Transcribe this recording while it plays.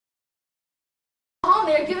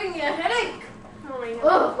phone. They're giving me a headache. Oh my God.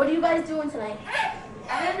 Oh, what are you guys doing tonight?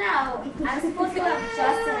 I don't know. I'm supposed to go with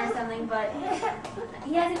Justin or something, but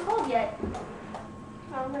he hasn't called yet.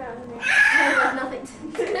 Oh my God. I have nothing to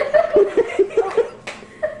do.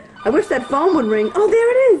 I wish that phone would ring. Oh,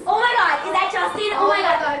 there it is. Oh my God, is that Justin? Oh my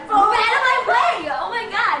God. Phone. Get out of my way. Oh my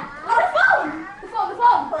God. Oh, the phone. The phone. The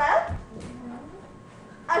phone. Hello?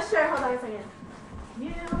 Sure, hold on a second.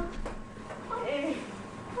 Yeah. Hey.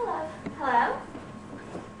 Hello.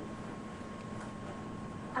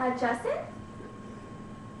 Hello? Justin?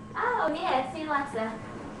 Oh, yeah, it's me, Alexa.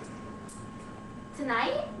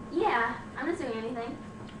 Tonight? Yeah, I'm not doing anything.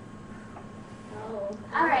 Oh.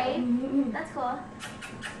 Alright, that's cool.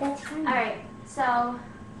 That's fine. Alright, so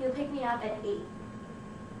you'll pick me up at 8.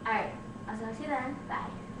 Alright, I'll talk to you then. Bye.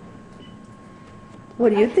 What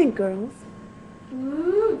do you think, girls?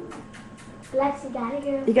 Lexi got a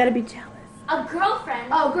girl. You gotta be jealous. A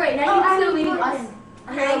girlfriend? Oh, great. Now you can still leave us.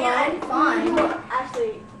 Hang on. Fine.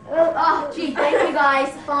 Actually. Oh, gee, thank you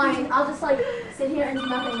guys. Fine. I'll just like sit here and do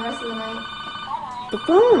nothing the rest of the night. The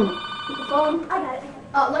phone. The phone. I got it.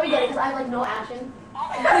 Oh, let me get it because I have like no action.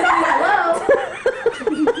 Hello.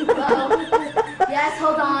 Hello. Yes,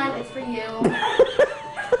 hold on. It's for you.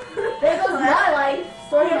 There goes my life.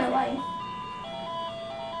 Story of my life.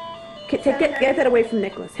 Get that away from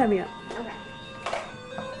Nicholas. Hurry up. Okay.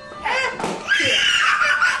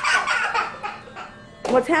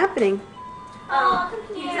 What's happening?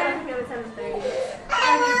 You said I pick me up at 7:30.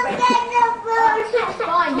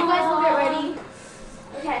 Fine. You guys will get ready.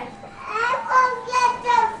 Okay.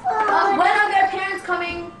 When are their parents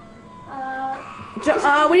coming?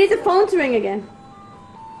 We need the phone to ring again.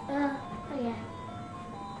 Yeah.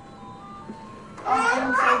 Oh,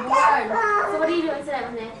 I'm so bored. So what are you doing tonight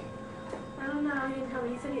with Nick? I don't know. You didn't tell me.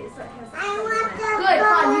 You said he has Good.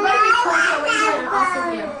 Fine. You guys be talking about what you're doing and I'll sit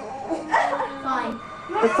here. Fine.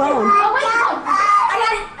 The phone. Oh, wait, the phone. I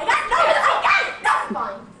got it. No,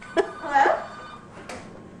 fine. Hello?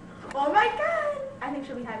 Oh my God. I think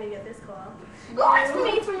she'll be happy to get this call. Oh, it's for me.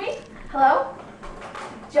 It's for me. Hello?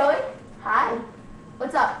 Joey? Hi.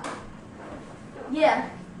 What's up? Yeah.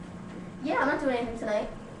 Yeah, I'm not doing anything tonight.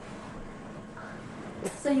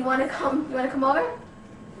 So you wanna come over?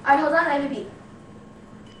 Alright, hold on, I have a beat.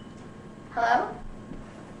 Hello?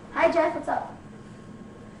 Hi Jeff, what's up?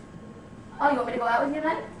 Oh, you want me to go out with you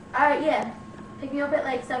tonight? Alright, yeah. Pick me up at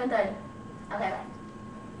like 7:30. Okay, bye.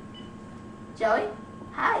 Joey?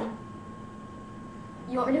 Hi.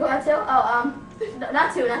 You want me to go out too? Oh, no,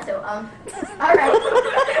 not two. Alright.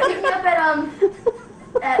 Pick me up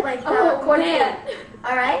at like quarter to 8.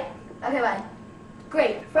 Alright? Okay, bye.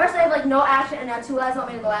 Great. First I have like no action and now 2 guys want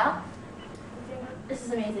me to go out. This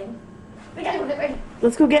is amazing. We gotta go get ready.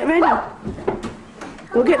 Let's go get ready.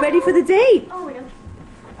 Go get ready for the date. Oh my God.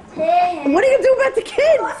 What do you do about the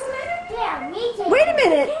kids? Yeah, me too. Wait a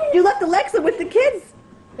minute. You left Alexa with the kids.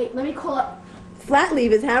 Wait, let me call up. Flat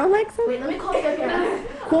leavers, huh, Alexa? Wait, let me call their parents.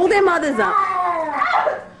 Call their mothers up.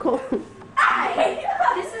 Call.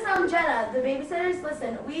 This is Jenna, the babysitters.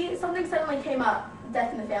 Listen, something suddenly came up.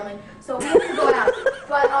 Death in the family. So we have to go out.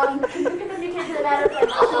 But can you pick up your kids in a matter of like 2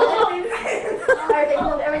 minutes? Alright, they will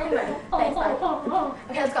have everything ready. Thanks, bye.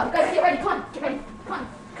 Okay, let's go. Guys, get ready. Come on, get ready. Come on.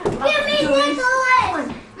 Give me Nicholas!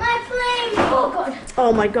 My plane! Oh god.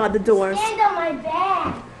 Oh my God, the doors. Stand on my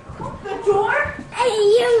back. The door? Hey,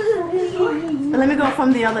 you! Let me go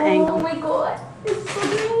from the other Oh angle. my god. This is so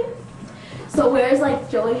great. So where's like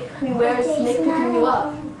Joey? Where's Nick picking you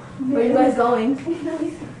up? Where are you guys going?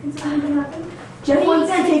 Jeff wants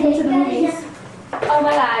to take him to the movies. Oh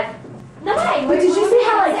my God. No way. But did you see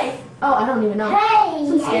how like? Oh, I don't even know. Hey!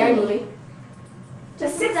 Some scary movie.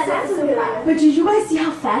 Just 6 cents. But did you guys see how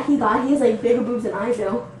fat he got? He has like bigger boobs than I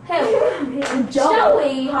do. Who? And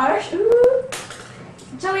Joey. Harsh.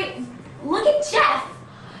 Joey, look at Jeff.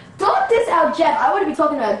 Don't diss out Jeff. I want to be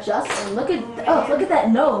talking about Justin. Look at that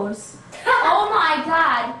nose. Oh my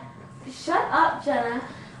God. Shut up, Jenna.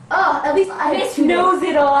 Oh, at least I have Miss 2 knows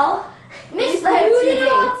dates. it all. Miss, I have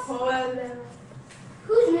 2 dates.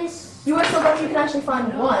 Who's Miss? You were so lucky you could actually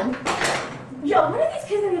find one. Yo, when are these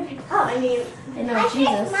kids gonna pick up? I mean, I know,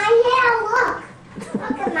 Jesus. My hair, look.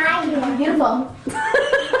 Look at my hair. Beautiful.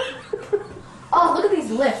 Oh, look at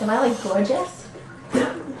these lips. Am I like gorgeous?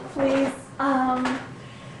 please,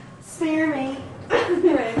 spare me.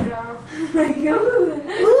 Right, girl. Like, Ooh,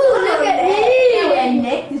 look at it. Ew, and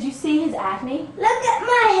Nick, did you see his acne? Look at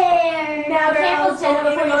my hair. Now, Careful, Jenna,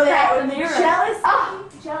 before you crack the mirror. Jealous? Oh,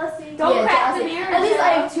 Jealousy. Don't crack the jealousy. mirror, At least I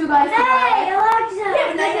have 2 guys to Hey, buy. Alexa, Yeah, look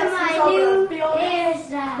but at that's my all new the old-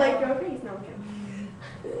 hairstyle. Like your face? No, okay.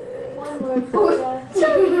 One word for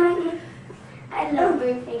I love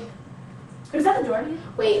birthday. Is that the door?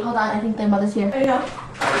 Wait, hold on. I think their mother's here. There you go.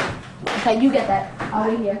 Okay, you get that. I'll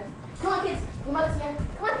wait here. Come on, kids. Your mother's here.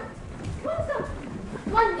 Come on. Come on, let's go.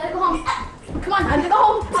 Come on, you gotta go home. Come on, time to go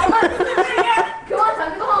home. Come on. Come on,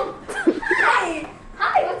 time to go home. Hi.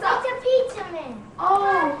 Hi, what's up? It's a pizza man.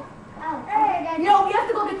 Oh. Oh, You know, we have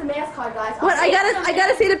to go get the mask card, guys. What? I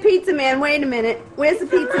gotta see the pizza man. Wait a minute. Where's the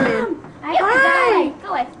pizza man? Hi. Go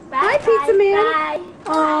away. Bye. Hi, pizza man. Bye.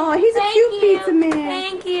 Oh, he's a cute pizza man.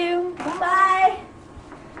 Thank you. Bye.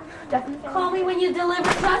 Definitely. Call me when you deliver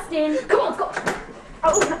Justin. Come on, let's go.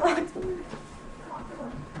 Oh,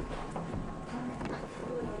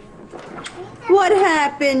 What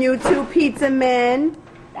happened, you two pizza men?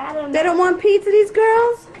 I don't They don't want pizza, these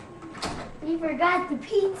girls? You forgot the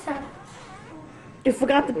pizza. You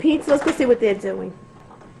forgot the pizza? Let's go see what they're doing.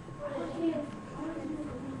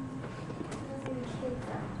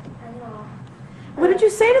 What did you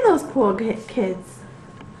say to those poor kids?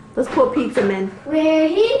 Those poor pizza men. We're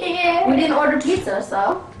here. We didn't order pizza,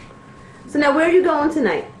 so So now where are you going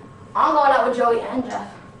tonight? I'm going out with Joey and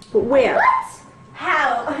Jeff. But where? what?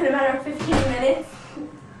 How? In a matter of 15 minutes?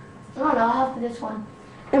 I don't know. I'll have to this one.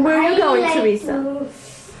 And where are you going, Teresa?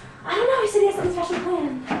 I don't know. He said he has some special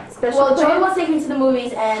plan. Special Well, Joey plan? wants to take me to the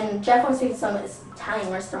movies, and Jeff wants to take me to some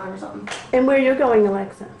Italian restaurant or something. And where you're going,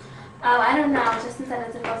 Alexa? Oh, I don't know. Justin said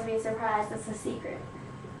it's supposed to be a surprise. It's a secret.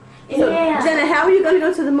 So, Yeah. Jenna, how are you going to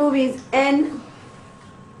go to the movies and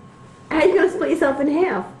how are you going to split yourself in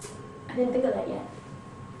half? I didn't think of that yet.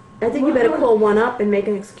 I think you better call one up and make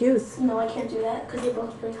an excuse. No, I can't do that because they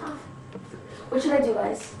both play half. What should I do,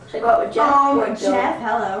 guys? Should I go out with Jeff or Joey? Jeff,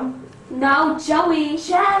 hello. No, Joey.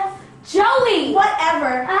 Jeff, Joey.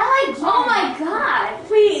 whatever. I like. Oh my God.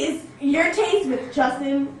 Please, your taste with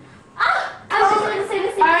Justin. Ah, I was just going to say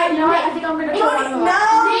the same. All right, you know what? I think I'm gonna go one of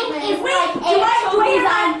them. Nick is Wait, like do I put anchovies it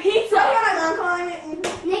on on pizza. Look at my mom calling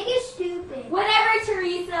it. Nick is stupid. Whatever,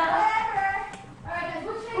 Teresa.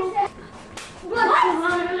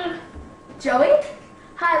 What? Joey?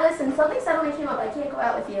 Hi, listen, something suddenly came up. I can't go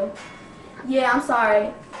out with you. Yeah, I'm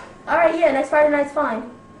sorry. Alright, yeah, next Friday night's fine.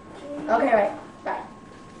 Okay, right. Bye.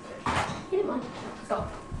 He didn't mind. Let's go.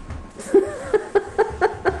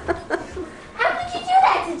 How could you do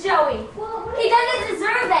that to Joey? He doesn't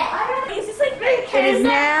deserve that. It's just like very It is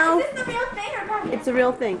now, Is this the real thing or not? it's a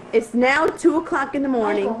real thing. It's now 2 o'clock in the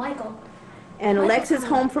morning Michael. and Alexa's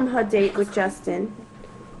home from her date with Justin.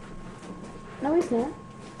 No, he's not.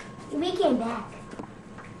 We came back.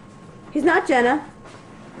 He's not, Jenna.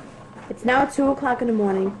 It's now 2 o'clock in the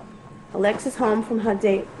morning. Alexa's home from her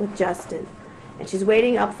date with Justin. And she's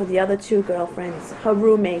waiting up for the other two girlfriends, her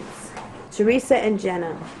roommates, Teresa and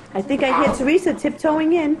Jenna. I think I hear Teresa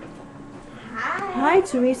tiptoeing in. Hi,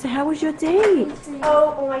 Teresa. How was your date?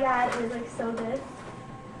 Oh my god, it was like so good.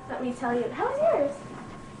 Let me tell you. How was yours?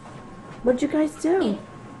 What'd you guys do?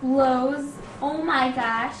 Blows. Oh my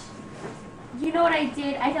gosh. You know what I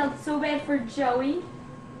did? I felt so bad for Joey.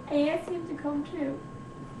 I asked him to come too.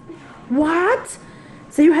 What?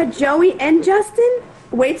 So you had Joey and Justin?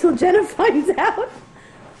 Wait till Jenna finds out.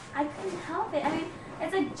 I couldn't help it. I mean,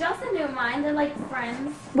 it's like Justin didn't mind. They're like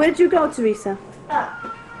friends. Where did you go, Teresa?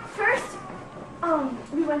 First,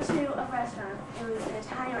 we went to a restaurant. It was an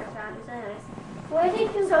Italian restaurant. It was very nice. Where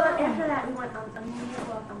did you So then after that, we went on a music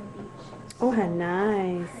walk on the beach. Oh, how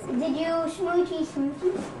nice. Did you smoochy?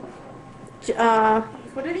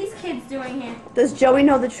 What are these kids doing here? Does Joey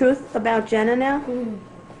know the truth about Jenna now?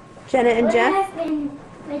 Jenna and Jeff?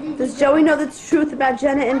 Does Joey know the truth about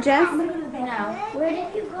Jenna and Jeff? No. Where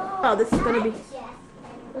did you go? Oh, this is going to be...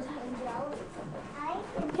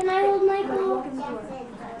 Can I hold Michael?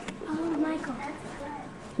 I'll hold Michael.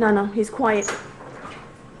 No, he's quiet.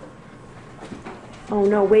 Oh,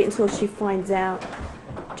 no, wait until she finds out.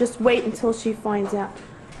 Just wait until she finds out.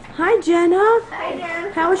 Hi, Jenna. Hi,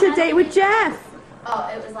 Jen. How was your date with Jeff? Oh,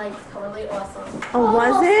 it was like totally awesome. Oh,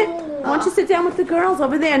 was it? Why don't you sit down with the girls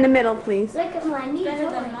over there in the middle, please? Look at my knee. Better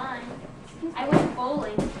than mine. I went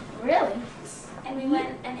bowling. Really? And we went,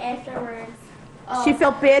 and afterwards. She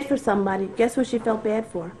felt bad for somebody. Guess who she felt bad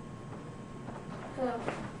for? Who?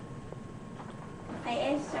 I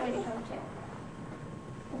asked Joey to come too.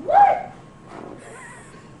 What?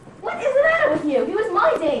 What is the matter with you? He was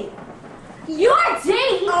my date. Your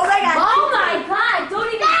date? Oh my god. Oh my god, don't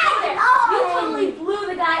even go there. You totally blew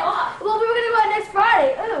the guy off. Well, we were gonna go out next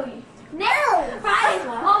Friday. Ooh. Next Friday.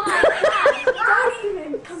 Oh my god. Don't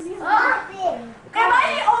even come here. Oh. Am I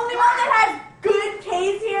the only one that has good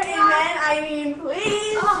taste here in men? I mean,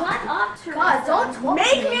 please. Shut up, Teresa. God, don't talk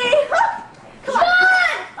Make to me. Come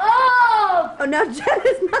on. Oh. Oh, now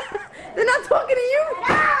Jenna's not... They're not talking to you?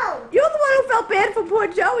 No. You're the one who felt bad for poor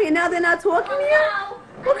Joey, and now they're not talking to you? No.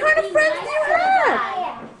 What kind kind of friends do you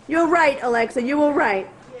have? You're right, Alexa. You were right.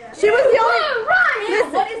 She was the only.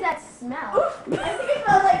 Listen. What is that smell? I think it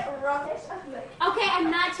smells like rubbish. Okay, I'm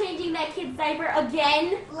not changing that kid's diaper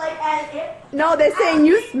again. Like as if. No, they're saying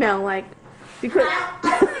you smell like because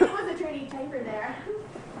I don't think it was a dirty diaper there.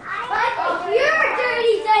 You're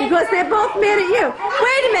dirty, Diaper. because they're both mad at you.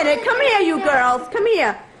 Wait a minute. Come here, you girls. Come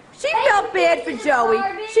here. She felt bad for Joey.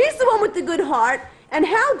 She's the one with the good heart. And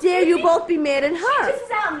how dare you both be mad at her? This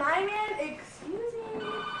is out my man. Excuse me.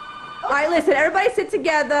 All right, listen. Everybody sit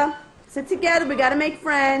together. Sit together. We got to make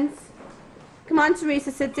friends. Come on,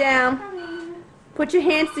 Teresa. Sit down. Put your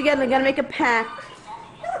hands together. We got to make a pact.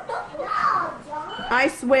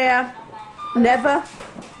 I swear never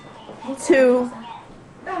to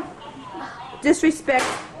disrespect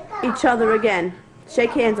each other again.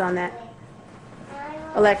 Shake hands on that.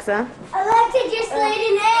 Alexa. Alexa just laid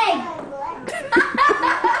an egg.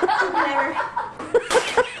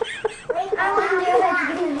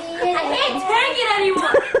 I can't take it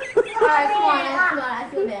anymore. Alright, come on, I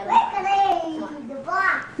feel bad.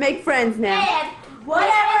 Make friends now. Dad,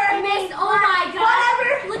 whatever, Miss. Oh my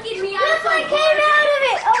God. Look at me. I'm so Came out of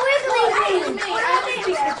it. Oh, Excuse me. I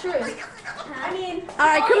speak the truth. I mean, All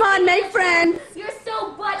right, come on, make friends. You're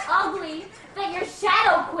so butt ugly that your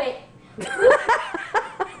shadow quit. excuse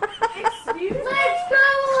me. Let's go,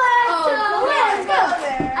 Alexa. Oh, Let's go.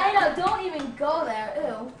 there. I know, don't even go there.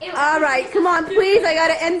 Ew. All right, come on, please. I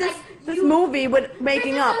gotta end this movie with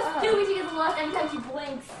making up. You're so stupid. She gets lost every time she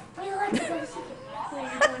blinks. Wait, Alexa, go see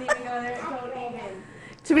Please don't even go there. Don't even.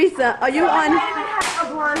 Teresa, are you I on? might even have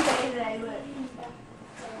a blonde day today, but.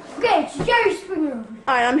 Okay, it's Jerry Springer.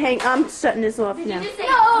 All right, I'm shutting this off Did now. you just say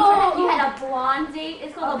No. you had a blonde date?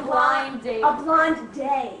 It's called a blind date. A blonde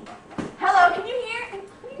day. Hello, can you hear?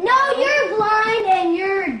 No, you're blind and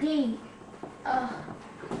you're deep.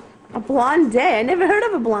 A blonde day? I never heard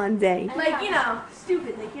of a blonde day. Like, you know,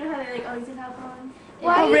 stupid. Like, you know how they like always have blonde?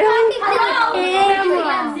 Why Oh, are you really? talking to the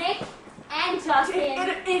camera? Nick and Justin.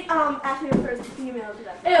 It actually refers to females.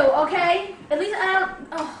 Ew, okay? At least I don't.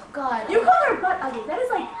 Oh, God. You call her butt ugly. That is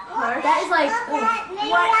like harsh. That is like.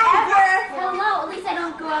 Whatever. Hello. At least I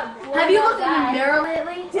don't go out. Have you looked in the mirror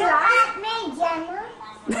lately? Did I?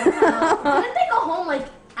 Didn't they go home like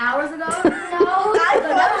hours ago? No. The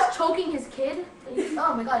guy was choking his kid.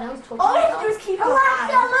 Oh my God, now he's choking All you have himself. to do is keep Alexa,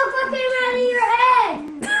 alive. look what came out of your head.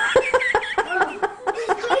 This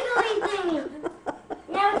wiggly thing.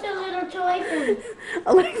 Now it's a little toy thing.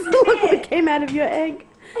 Alexa, look what came out of your egg.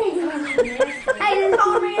 I didn't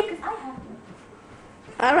Call me, 'cause I have.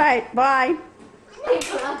 All right, bye.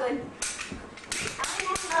 I'm good.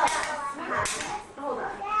 Hold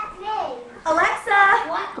on. Alexa,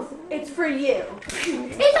 What? it's for you.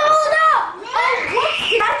 It's all up.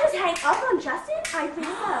 Did I just hang up on Justin? I think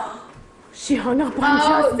so. She hung up on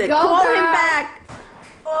Justin. go Call him girl. back.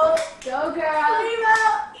 Oh, Go,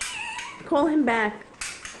 girl. Call him back.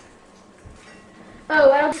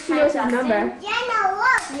 Oh, I don't think she knows his number.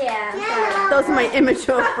 Yeah. Those are my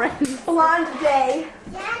immature friends. blonde day.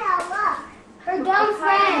 Her dumb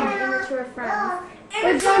friend. Immature friend.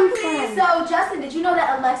 Her dumb friend. So, Justin, did you know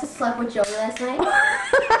that Alexa slept with Joey last night?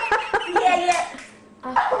 Yeah.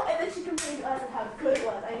 And then she complained to us of how good it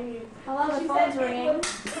was. I mean, Hello, the she phone's said it ringing.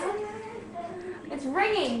 was- It's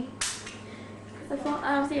ringing. The phone.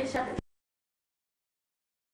 I don't see it shut.